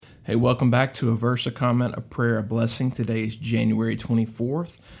Hey, welcome back to A Verse, a Comment, a Prayer, a Blessing. Today is January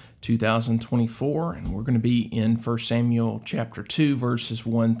 24th, 2024, and we're going to be in 1 Samuel chapter 2, verses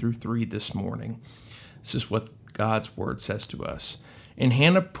 1 through 3 this morning. This is what God's Word says to us. And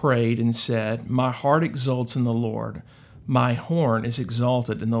Hannah prayed and said, "My heart exults in the Lord. My horn is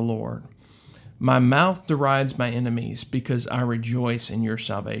exalted in the Lord. My mouth derides my enemies because I rejoice in your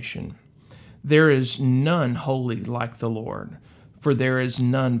salvation. There is none holy like the Lord, for there is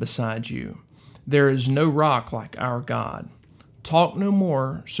none beside you. There is no rock like our God. Talk no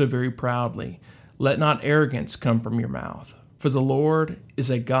more so very proudly. Let not arrogance come from your mouth. For the Lord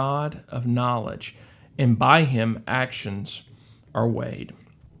is a God of knowledge, and by him actions are weighed."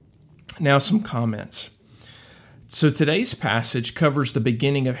 Now some comments. So today's passage covers the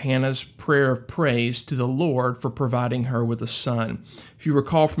beginning of Hannah's prayer of praise to the Lord for providing her with a son. If you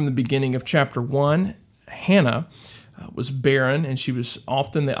recall from the beginning of chapter 1, Hannah was barren, and she was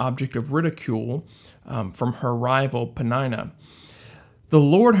often the object of ridicule from her rival Peninnah. The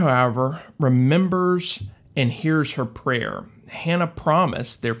Lord, however, remembers and hears her prayer. Hannah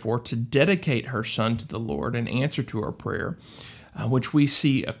promised, therefore, to dedicate her son to the Lord in answer to her prayer, which we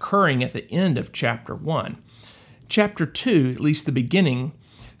see occurring at the end of chapter 1. Chapter 2, at least the beginning,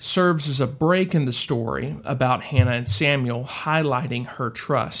 serves as a break in the story about Hannah and Samuel, highlighting her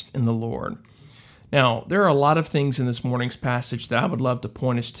trust in the Lord. Now, there are a lot of things in this morning's passage that I would love to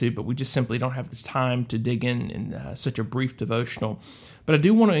point us to, but we just simply don't have the time to dig in such a brief devotional. But I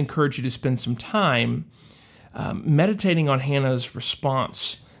do want to encourage you to spend some time meditating on Hannah's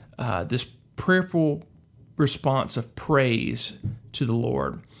response, this prayerful response of praise to the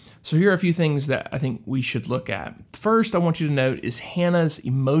Lord. So here are a few things that I think we should look at. First, I want you to note is Hannah's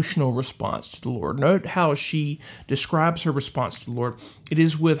emotional response to the Lord. Note how she describes her response to the Lord. It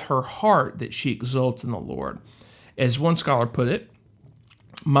is with her heart that she exults in the Lord. As one scholar put it,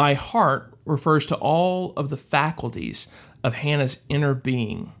 my heart refers to all of the faculties of Hannah's inner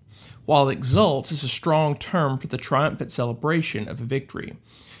being, while exults is a strong term for the triumphant celebration of a victory.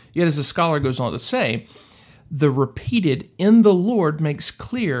 Yet, as the scholar goes on to say, the repeated "in the Lord" makes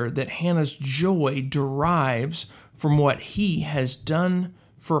clear that Hannah's joy derives from what he has done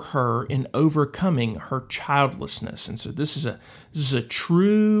for her in overcoming her childlessness. And so this is a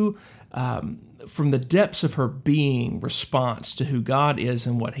true, from the depths of her being, response to who God is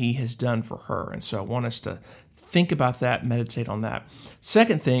and what he has done for her. And so I want us to think about that, meditate on that.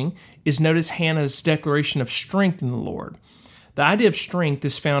 Second thing is notice Hannah's declaration of strength in the Lord. The idea of strength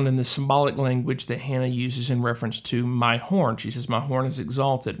is found in the symbolic language that Hannah uses in reference to my horn. She says, "My horn is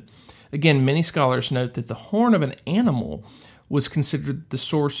exalted." Again, many scholars note that the horn of an animal was considered the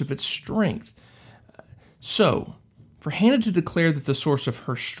source of its strength. So, for Hannah to declare that the source of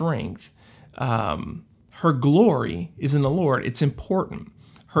her strength, her glory, is in the Lord, it's important.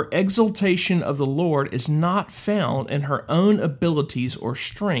 Her exaltation of the Lord is not found in her own abilities or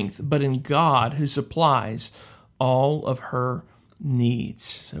strength, but in God who supplies all of her needs.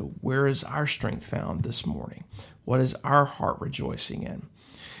 So where is our strength found this morning? What is our heart rejoicing in?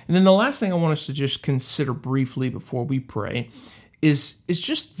 And then the last thing I want us to just consider briefly before we pray is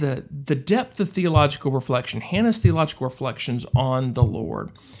just the depth of theological reflection, Hannah's theological reflections on the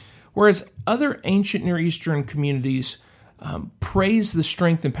Lord. Whereas other ancient Near Eastern communities praise the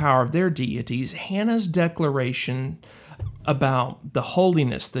strength and power of their deities, Hannah's declaration about the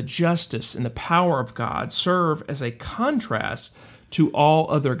holiness, the justice, and the power of God serve as a contrast to all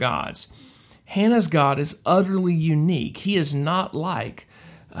other gods. Hannah's God is utterly unique. He is not like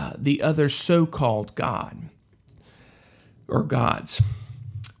the other so-called God or gods.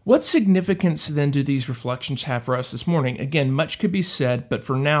 What significance then do these reflections have for us this morning? Again, much could be said, but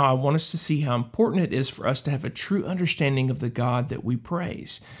for now I want us to see how important it is for us to have a true understanding of the God that we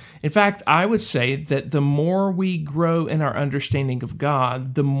praise. In fact, I would say that the more we grow in our understanding of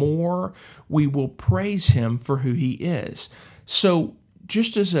God, the more we will praise him for who he is. So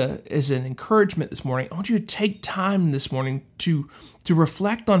just as an encouragement this morning, I want you to take time this morning to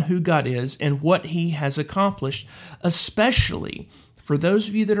reflect on who God is and what he has accomplished, especially for those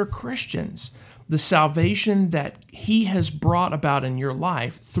of you that are Christians, the salvation that he has brought about in your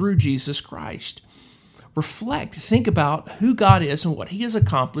life through Jesus Christ. Reflect, think about who God is and what he has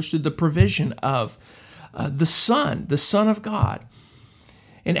accomplished through the provision of the Son of God.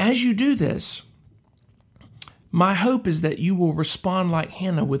 And as you do this, my hope is that you will respond like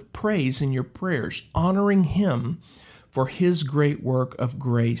Hannah with praise in your prayers, honoring him for his great work of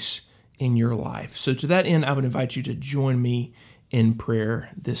grace in your life. So to that end, I would invite you to join me in prayer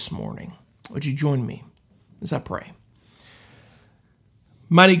this morning. Would you join me as I pray?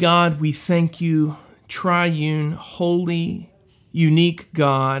 Mighty God, we thank you, triune, holy, unique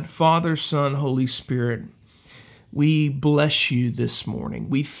God, Father, Son, Holy Spirit, we bless you this morning.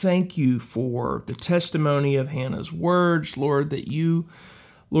 We thank you for the testimony of Hannah's words, Lord, that you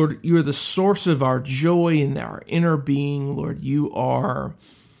are the source of our joy and our inner being. Lord, you are,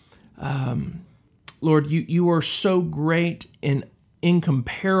 you are so great and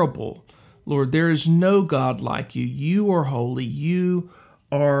incomparable. Lord, there is no God like you. You are holy. You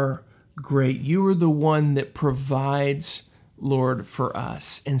are great. You are the one that provides, Lord, for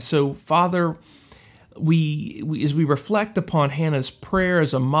us. And so, Father, we as we reflect upon Hannah's prayer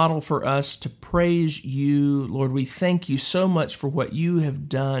as a model for us to praise you, Lord, we thank you so much for what you have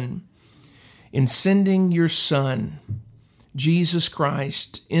done in sending your Son, Jesus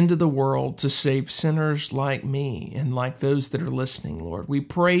Christ, into the world to save sinners like me and like those that are listening, Lord. We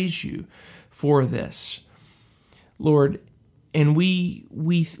praise you for this, Lord, and we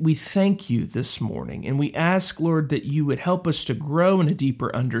thank you this morning, and we ask, Lord, that you would help us to grow in a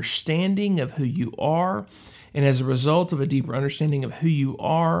deeper understanding of who you are, and as a result of a deeper understanding of who you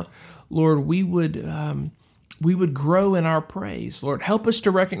are, Lord, we would grow in our praise. Lord, help us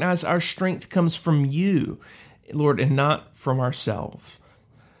to recognize our strength comes from you, Lord, and not from ourselves.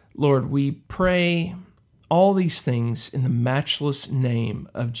 Lord, we pray all these things in the matchless name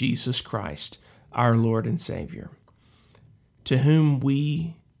of Jesus Christ, our Lord and Savior, to whom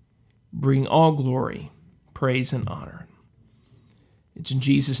we bring all glory, praise, and honor. It's in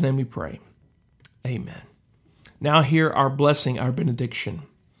Jesus' name we pray. Amen. Now hear our blessing, our benediction.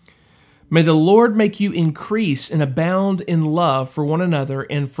 May the Lord make you increase and abound in love for one another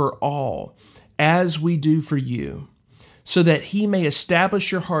and for all, as we do for you, so that he may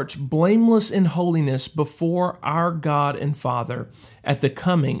establish your hearts blameless in holiness before our God and Father at the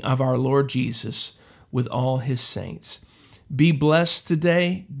coming of our Lord Jesus with all his saints. Be blessed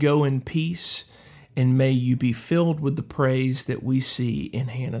today, go in peace, and may you be filled with the praise that we see in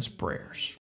Hannah's prayers.